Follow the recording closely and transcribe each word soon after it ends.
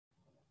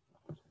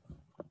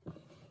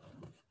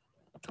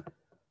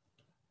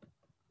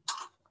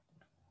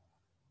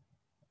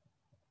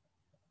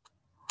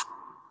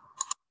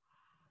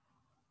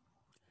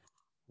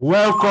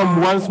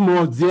Welcome once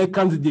more, dear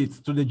candidates,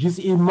 to the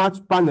GCE Maths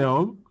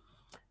panel.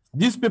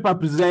 This paper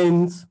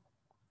presents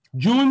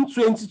June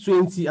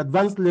 2020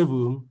 Advanced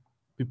Level,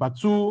 Paper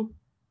 2,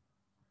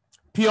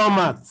 Pure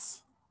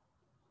Maths.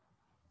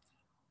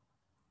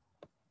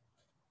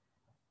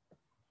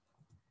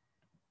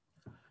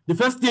 The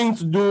first thing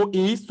to do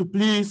is to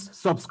please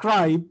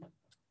subscribe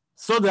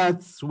so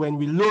that when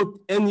we upload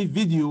any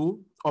video,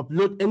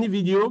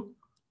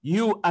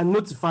 you are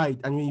notified.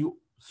 And when you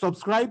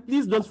subscribe,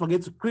 please don't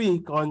forget to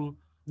click on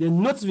the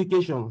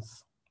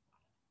notifications.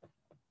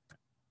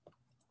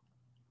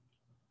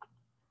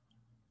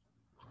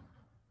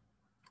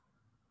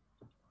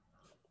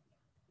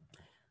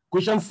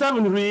 Question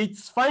 7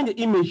 reads, find the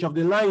image of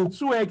the line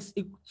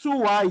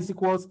 2y is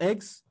equals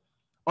x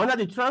under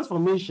the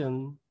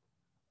transformation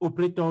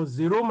operator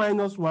 0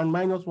 minus 1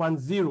 minus 1,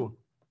 0.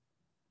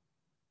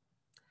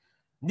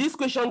 This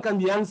question can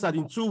be answered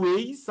in two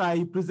ways.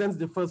 I present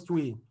the first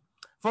way.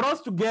 For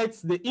us to get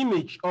the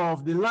image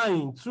of the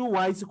line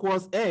 2y is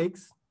equals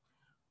x,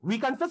 we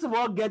can first of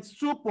all get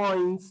 2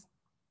 points,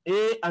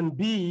 A and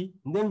B,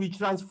 and then we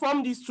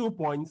transform these 2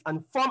 points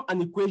and form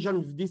an equation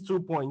with these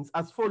 2 points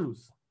as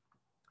follows.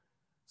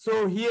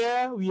 So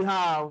here we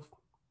have,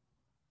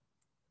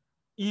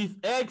 if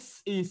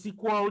x is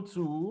equal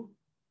to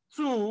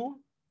 2,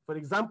 for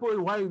example,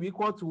 y will be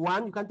equal to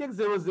 1, you can take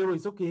 0, 0,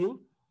 it's okay.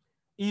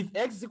 If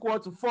x is equal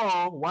to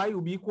 4, y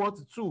will be equal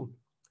to 2.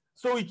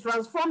 So we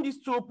transform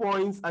these 2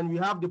 points and we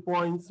have the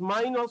points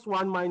minus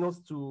 1, minus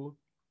 2,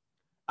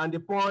 and the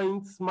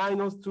points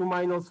minus 2,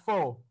 minus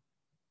 4.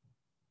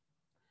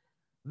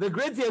 The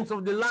gradient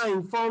of the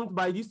line formed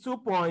by these 2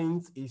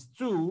 points is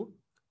 2,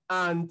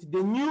 and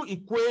the new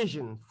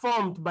equation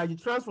formed by the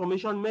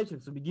transformation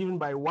matrix will be given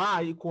by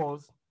y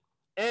equals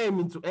m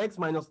into x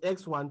minus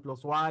x1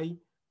 plus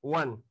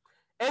y1.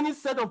 Any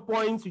set of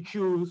points you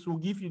choose will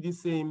give you the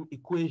same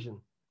equation.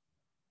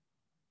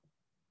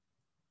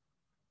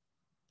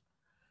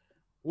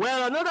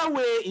 Well, another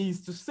way is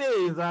to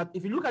say that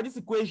if you look at this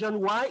equation,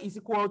 y is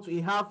equal to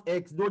a half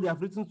x, though they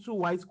have written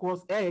 2y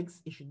equals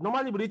x, it should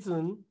normally be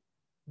written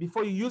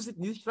before you use it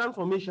in this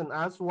transformation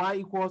as y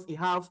equals a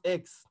half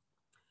x.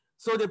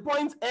 So the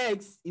point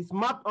x is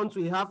mapped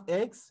onto a half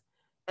x,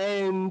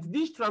 and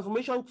this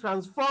transformation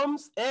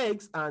transforms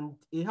x and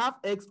a half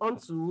x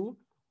onto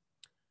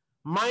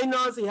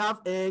minus a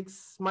half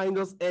x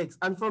minus x.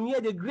 And from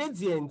here, the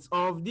gradient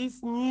of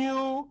this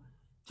new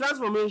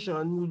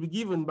transformation will be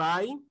given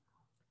by,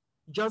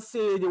 just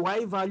say the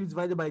y value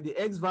divided by the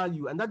x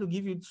value, and that will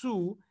give you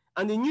 2.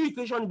 And the new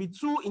equation will be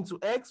 2 into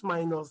x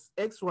minus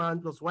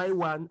x1 plus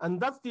y1,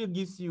 and that still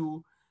gives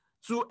you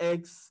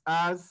 2x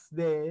as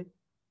the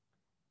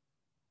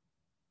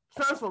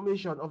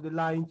transformation of the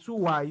line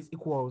 2y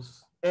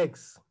equals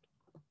x.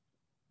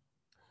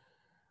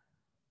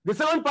 The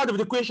second part of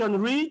the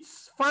equation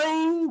reads,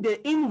 find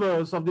the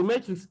inverse of the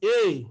matrix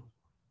A.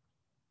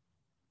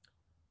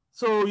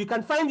 So you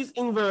can find this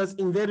inverse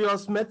in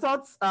various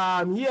methods.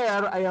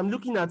 Here I am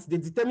looking at the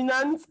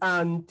determinant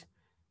and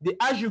the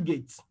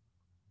adjugate.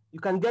 You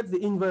can get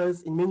the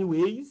inverse in many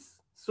ways.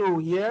 So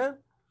here,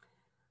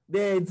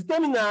 the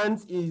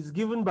determinant is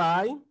given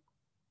by,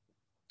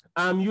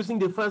 I'm using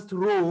the first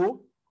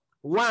row,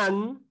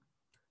 1,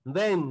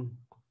 then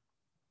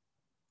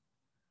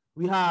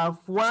we have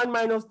 1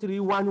 minus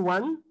 3, 1,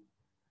 1,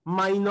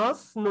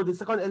 minus, no, the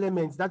second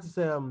element, that is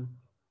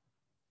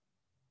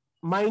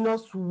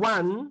minus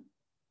 1,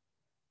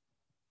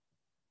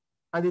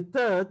 and the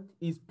third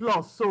is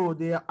plus, so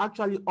they are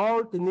actually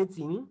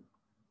alternating.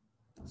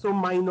 So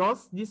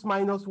minus, this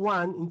minus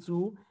 1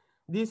 into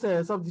this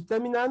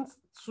subdeterminant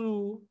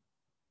 2,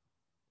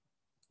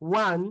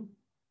 1,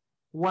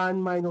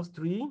 1 minus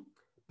 3,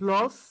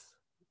 plus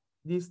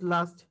this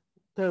last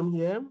term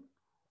here,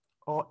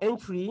 or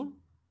entry.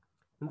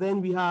 And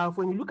then we have,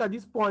 when you look at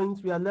these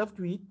points, we are left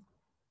with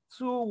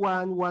 2,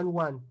 1, 1,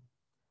 1.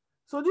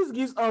 So this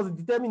gives us the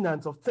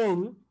determinant of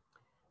 10,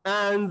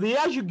 and the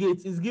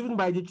adjugate is given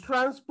by the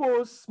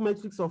transpose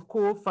matrix of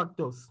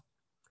cofactors.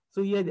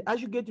 So here the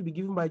adjugate will be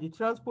given by the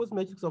transpose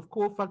matrix of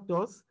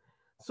cofactors.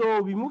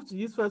 So we move to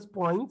this first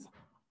point.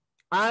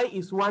 I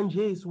is 1,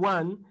 j is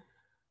 1.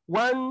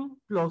 1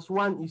 plus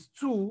 1 is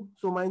 2,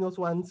 so minus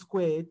 1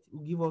 squared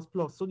will give us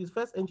plus. So this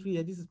first entry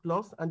here, this is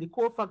plus, and the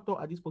cofactor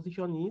at this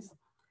position is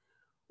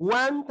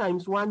 1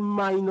 times 1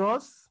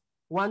 minus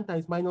 1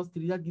 times minus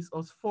 3, that gives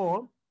us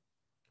 4.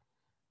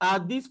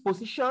 At this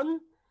position,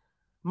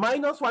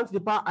 minus 1 to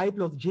the power I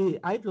plus j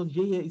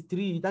here is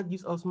 3, that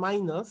gives us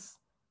minus.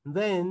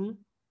 Then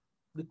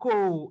the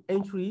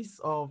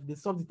co-entries of the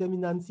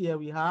subdeterminants here,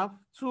 we have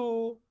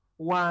 2,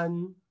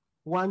 1,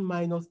 1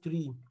 minus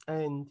 3,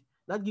 and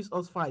that gives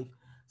us 5.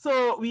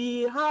 So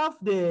we have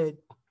the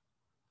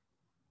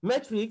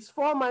matrix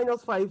 4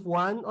 minus 5,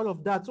 1, all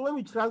of that. So when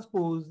we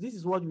transpose, this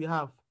is what we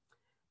have.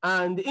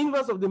 And the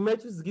inverse of the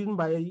matrix is given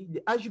by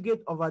the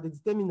adjugate over the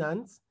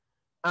determinants,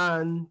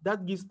 and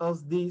that gives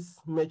us this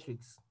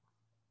matrix.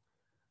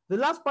 The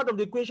last part of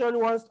the equation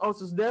wants us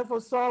to therefore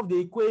solve the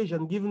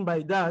equation given by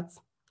that.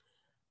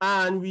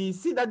 And we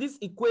see that this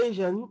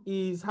equation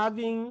is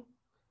having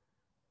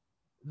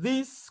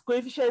this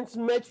coefficient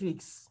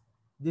matrix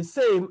the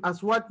same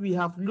as what we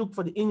have looked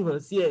for the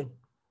inverse here.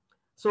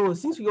 So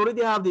since we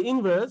already have the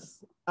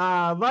inverse,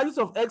 values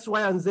of x,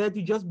 y, and z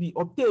will just be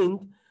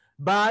obtained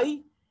by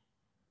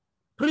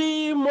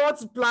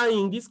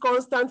pre-multiplying this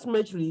constant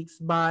matrix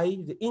by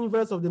the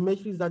inverse of the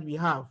matrix that we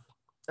have.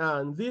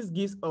 And this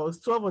gives us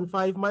 12 on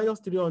 5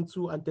 minus 3 on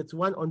 2 and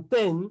 31 on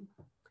 10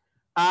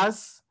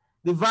 as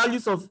the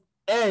values of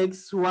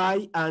x,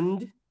 y,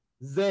 and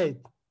z.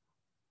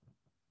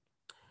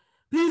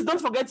 Please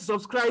don't forget to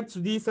subscribe to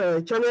this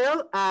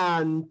channel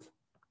and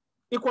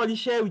equally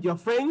share with your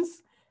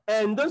friends.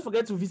 And don't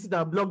forget to visit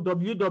our blog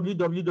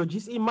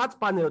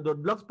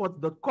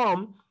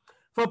www.gcemathspanel.blogspot.com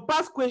for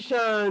past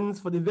questions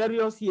for the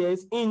various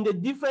years in the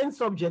different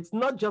subjects,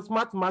 not just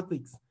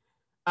mathematics,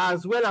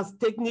 as well as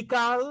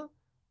technical,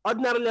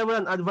 ordinary level,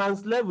 and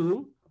advanced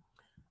level,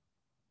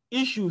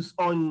 issues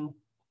on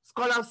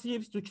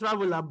scholarships to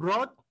travel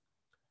abroad,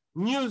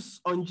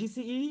 news on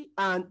GCE,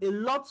 and a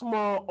lot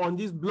more on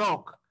this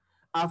blog,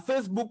 our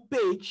Facebook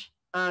page.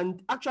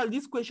 And actually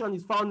this question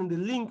is found in the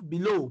link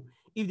below.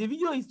 If the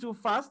video is too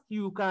fast,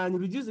 you can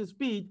reduce the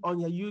speed on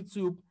your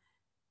YouTube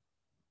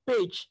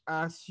page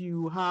as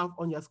you have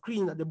on your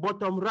screen at the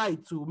bottom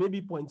right to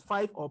maybe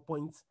 0.5 or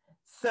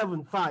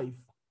 0.75.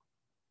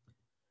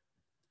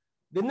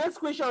 The next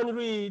question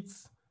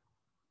reads,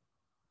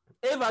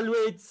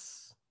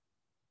 evaluates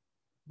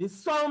the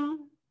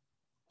sum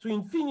to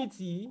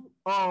infinity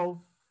of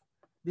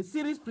the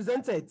series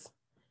presented.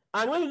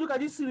 And when you look at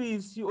this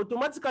series, you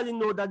automatically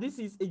know that this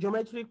is a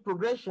geometric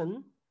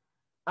progression.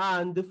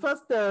 And the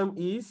first term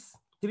is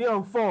 3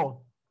 on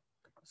 4.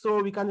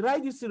 So we can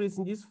write this series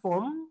in this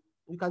form.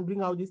 We can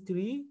bring out this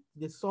 3,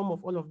 the sum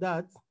of all of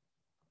that.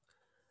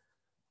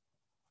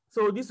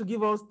 So this will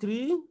give us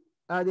 3.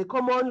 The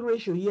common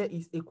ratio here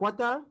is a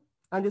quarter.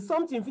 And the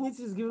sum to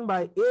infinity is given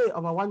by a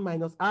over 1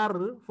 minus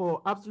r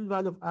for absolute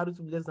value of r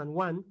to be less than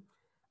 1.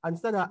 And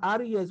standard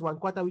r here is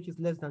 1/4, which is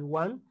less than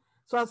 1.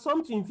 So our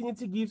sum to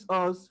infinity gives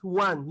us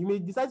 1. You may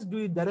decide to do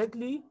it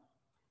directly.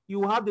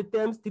 You have the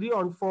terms 3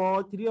 on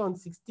 4, 3 on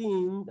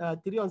 16,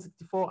 3 on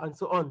 64, and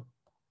so on.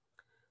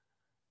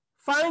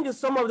 Find the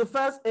sum of the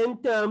first n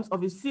terms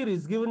of a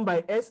series given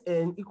by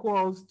Sn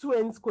equals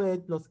 2n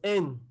squared plus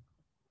n.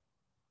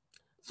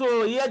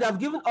 So here they have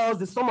given us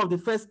the sum of the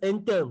first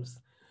n terms.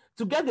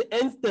 To get the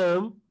nth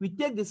term, we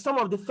take the sum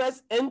of the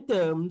first n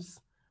terms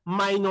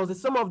minus the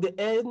sum of the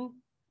n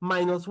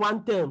minus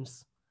 1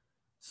 terms.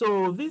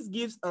 So this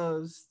gives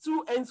us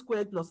 2n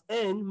squared plus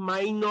n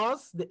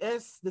minus the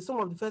sum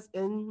of the first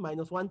n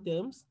minus 1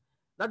 terms.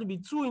 That will be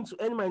 2 into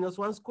n minus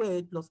 1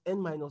 squared plus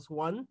n minus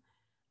 1.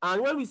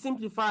 And when we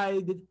simplify,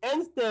 the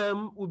nth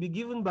term will be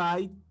given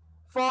by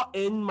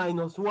 4n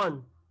minus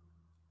 1.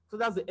 So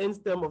that's the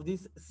nth term of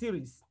this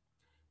series.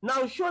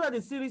 Now show that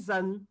the series is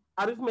an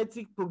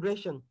arithmetic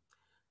progression.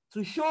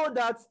 To show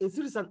that a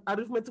series is an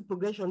arithmetic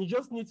progression, you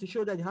just need to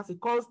show that it has a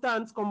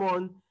constant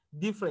common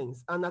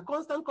difference. And a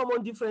constant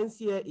common difference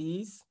here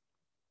is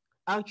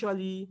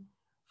actually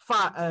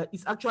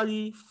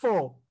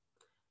 4.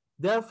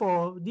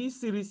 Therefore, this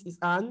series is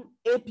an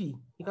AP.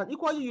 You can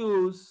equally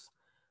use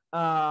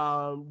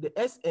the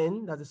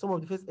Sn, that's the sum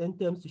of the first n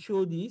terms, to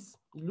show this.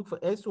 You look for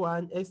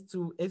S1,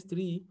 S2,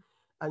 S3,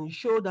 and you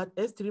show that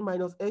S3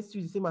 minus S2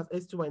 is the same as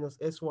S2 minus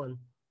S1.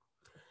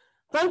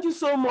 Thank you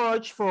so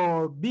much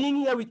for being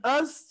here with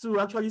us to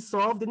actually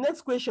solve. The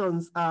next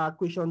questions are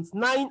questions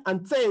 9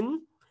 and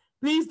 10.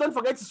 Please don't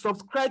forget to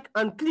subscribe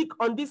and click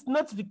on this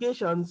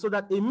notification so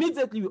that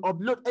immediately we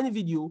upload any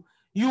video,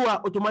 you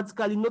are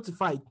automatically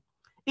notified.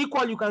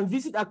 Equally, you can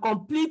visit our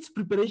complete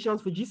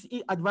preparations for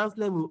GCE Advanced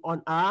Level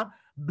on our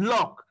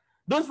blog.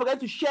 Don't forget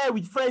to share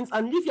with friends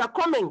and leave your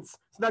comments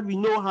so that we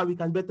know how we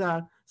can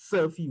better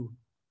serve you.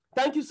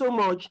 Thank you so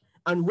much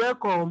and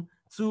welcome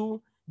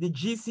to the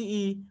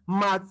GCE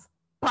Math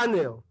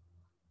panel.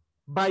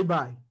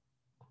 Bye-bye.